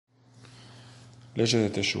Leyes de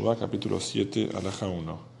Teshuvá, capítulo 7, alajá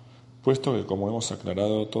 1. Puesto que, como hemos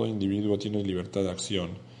aclarado, todo individuo tiene libertad de acción,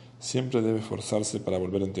 siempre debe esforzarse para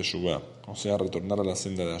volver en Teshuvá, o sea, retornar a la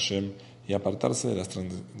senda de Hashem y apartarse de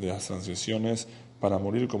las transgresiones para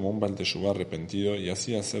morir como un Baal Teshuvá arrepentido y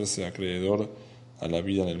así hacerse acreedor a la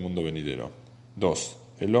vida en el mundo venidero. 2.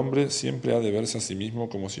 El hombre siempre ha de verse a sí mismo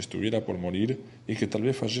como si estuviera por morir y que tal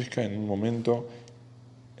vez fallezca en un momento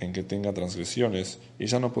en que tenga transgresiones y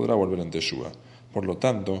ya no podrá volver en Teshuvá. Por lo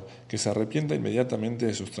tanto, que se arrepienta inmediatamente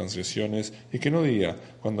de sus transgresiones y que no diga,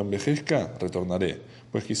 cuando envejezca, retornaré,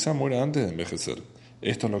 pues quizá muera antes de envejecer.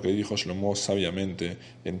 Esto es lo que dijo Shlomo sabiamente,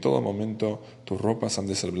 en todo momento tus ropas han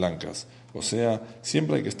de ser blancas, o sea,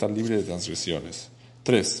 siempre hay que estar libre de transgresiones.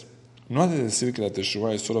 3. No has de decir que la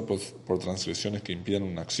Teshuvá es solo por transgresiones que implican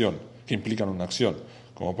una acción,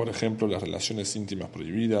 como por ejemplo las relaciones íntimas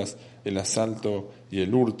prohibidas, el asalto y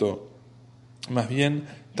el hurto. Más bien,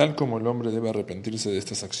 tal como el hombre debe arrepentirse de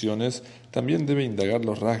estas acciones, también debe indagar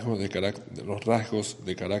los rasgos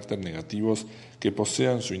de carácter negativos que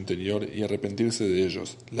posea en su interior y arrepentirse de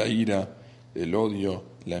ellos: la ira, el odio,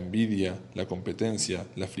 la envidia, la competencia,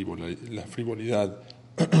 la frivolidad,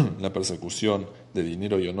 la persecución de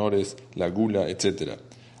dinero y honores, la gula, etc.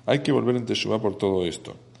 Hay que volver en Teshuvá por todo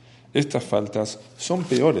esto. Estas faltas son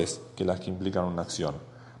peores que las que implican una acción,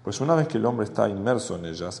 pues una vez que el hombre está inmerso en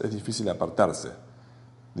ellas es difícil apartarse.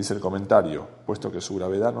 Dice el comentario, puesto que su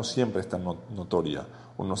gravedad no siempre es tan notoria,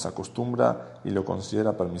 uno se acostumbra y lo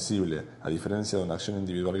considera permisible, a diferencia de una acción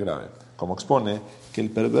individual grave. Como expone, que el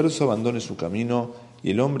perverso abandone su camino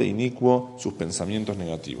y el hombre inicuo sus pensamientos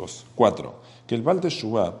negativos. 4. Que el Baal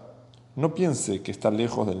Teshuvá no piense que está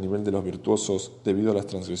lejos del nivel de los virtuosos debido a las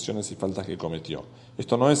transgresiones y faltas que cometió.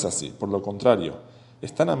 Esto no es así, por lo contrario,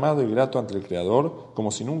 es tan amado y grato ante el Creador como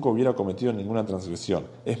si nunca hubiera cometido ninguna transgresión.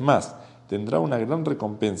 Es más, tendrá una gran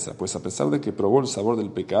recompensa, pues a pesar de que probó el sabor del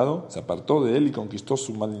pecado, se apartó de él y conquistó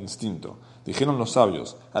su mal instinto. Dijeron los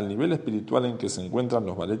sabios, al nivel espiritual en que se encuentran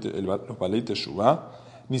los Balei Teshuvá,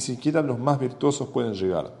 ni siquiera los más virtuosos pueden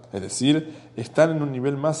llegar, es decir, están en un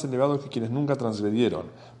nivel más elevado que quienes nunca transgredieron,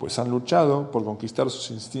 pues han luchado por conquistar sus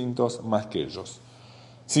instintos más que ellos.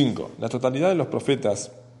 5. La totalidad de los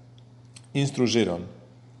profetas instruyeron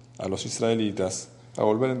a los israelitas a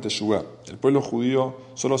volver en Teshuvá. El pueblo judío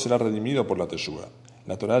solo será redimido por la Teshuvá.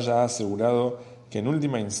 La Torá ya ha asegurado que en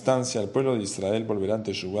última instancia el pueblo de Israel volverá en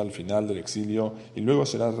Teshuvá al final del exilio y luego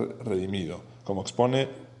será redimido, como expone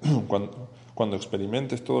cuando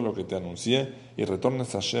experimentes todo lo que te anuncié y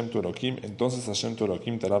retornes a Hashem tu Elohim, entonces Hashem tu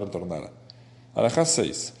Elohim te hará retornar. Alajá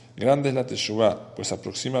 6. Grande es la Teshuvá, pues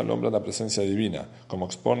aproxima al hombre a la presencia divina. Como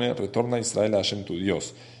expone, retorna a Israel a Hashem tu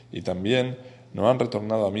Dios. Y también, no han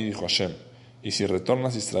retornado a mí, dijo Hashem. Y si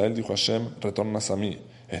retornas a Israel, dijo Hashem, retornas a mí.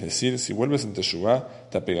 Es decir, si vuelves en Teshuvá,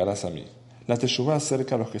 te apegarás a mí. La Teshuvá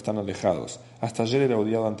acerca a los que están alejados. Hasta ayer era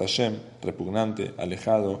odiado ante Hashem, repugnante,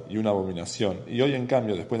 alejado y una abominación. Y hoy, en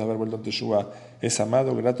cambio, después de haber vuelto en Teshuvá, es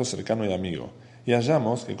amado, grato, cercano y amigo. Y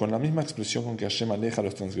hallamos que con la misma expresión con que Hashem aleja a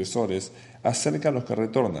los transgresores, acerca a los que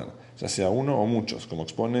retornan, ya sea uno o muchos. Como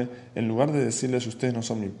expone, en lugar de decirles ustedes no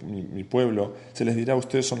son mi pueblo, se les dirá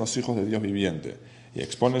ustedes son los hijos de Dios viviente. Y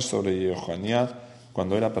expone sobre Yehohaná,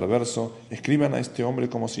 cuando era perverso, escriban a este hombre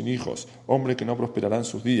como sin hijos, hombre que no prosperará en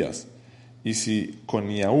sus días. Y si con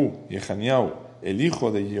Yehaniau, el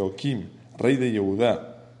hijo de Jehoiakim, rey de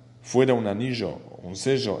Yehudá, fuera un anillo, un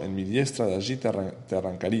sello en mi diestra, de allí te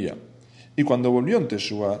arrancaría. Y cuando volvió en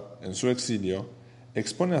Teshuvá, en su exilio,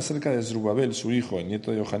 expone acerca de Zerubabel, su hijo, el nieto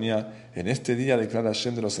de Johaná, en este día declara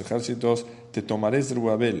Hashem de los ejércitos, te tomaré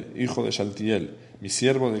Zerubabel, hijo de Shaltiel, mi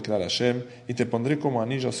siervo, declara Hashem, y te pondré como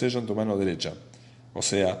anillo sello en tu mano derecha. O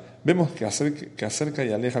sea, vemos que acerca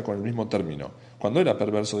y aleja con el mismo término. Cuando era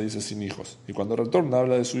perverso dice sin hijos, y cuando retorna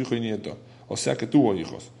habla de su hijo y nieto, o sea que tuvo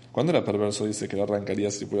hijos. Cuando era perverso dice que le arrancaría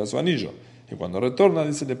si fuera su anillo, y cuando retorna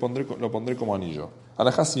dice lo pondré como anillo.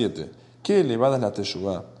 Alajá 7. Qué elevada es la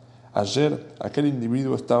Teshuvá. Ayer aquel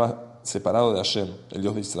individuo estaba separado de Hashem, el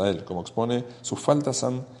Dios de Israel. Como expone, sus faltas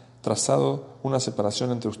han trazado una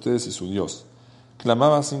separación entre ustedes y su Dios.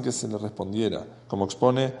 Clamaba sin que se le respondiera. Como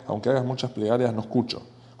expone, aunque hagas muchas plegarias, no escucho.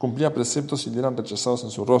 Cumplía preceptos y le eran rechazados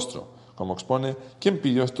en su rostro. Como expone, ¿quién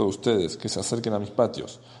pidió esto de ustedes, que se acerquen a mis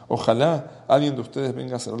patios? Ojalá alguien de ustedes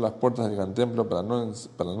venga a cerrar las puertas del gran templo para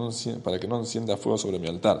que no encienda fuego sobre mi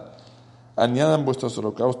altar. Añadan vuestros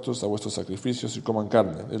holocaustos a vuestros sacrificios y coman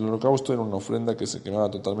carne. El holocausto era una ofrenda que se quemaba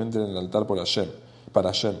totalmente en el altar para Hashem.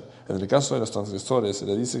 En el caso de los transgresores, se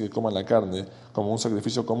le dice que coman la carne como un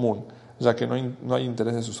sacrificio común, ya que no hay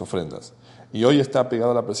interés de sus ofrendas. Y hoy está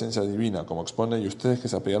apegado a la presencia divina, como expone, y ustedes que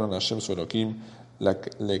se apegaron a Hashem su Elohim,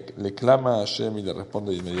 le clama a Hashem y le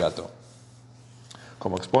responde de inmediato.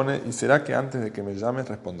 como expone, y será que antes de que me llames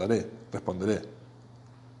responderé.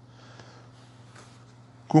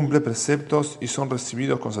 Cumple preceptos y son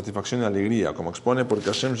recibidos con satisfacción y alegría, como expone, porque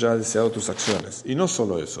Hashem ya ha deseado tus acciones. Y no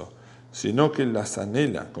solo eso, sino que las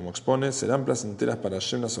anhela, como expone, serán placenteras para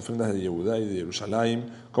Hashem las ofrendas de Yehudá y de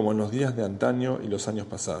Jerusalén, como en los días de antaño y los años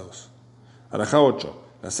pasados. Alajá 8.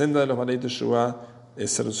 La senda de los Balei Teshuvá es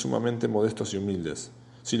ser sumamente modestos y humildes.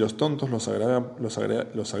 Si los tontos los agravian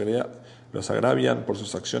por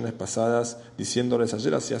sus acciones pasadas, diciéndoles,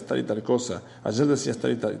 ayer hacías tal y tal cosa, ayer decías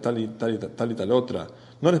tal y tal otra,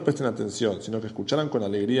 no les presten atención, sino que escucharan con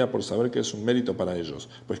alegría por saber que es un mérito para ellos,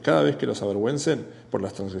 pues cada vez que los avergüencen por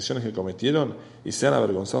las transgresiones que cometieron y sean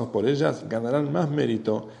avergonzados por ellas, ganarán más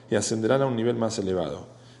mérito y ascenderán a un nivel más elevado.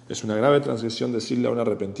 Es una grave transgresión decirle a un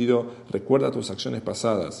arrepentido, recuerda tus acciones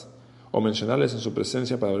pasadas, o mencionarles en su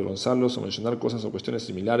presencia para avergonzarlos, o mencionar cosas o cuestiones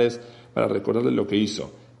similares para recordarles lo que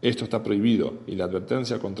hizo. Esto está prohibido, y la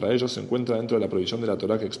advertencia contra ellos se encuentra dentro de la prohibición de la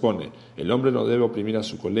Torá que expone: el hombre no debe oprimir a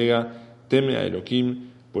su colega, teme a Elohim,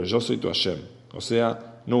 pues yo soy tu Hashem. O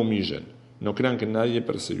sea, no humillen, no crean que nadie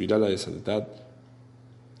percibirá la deslealtad,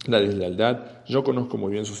 yo conozco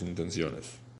muy bien sus intenciones.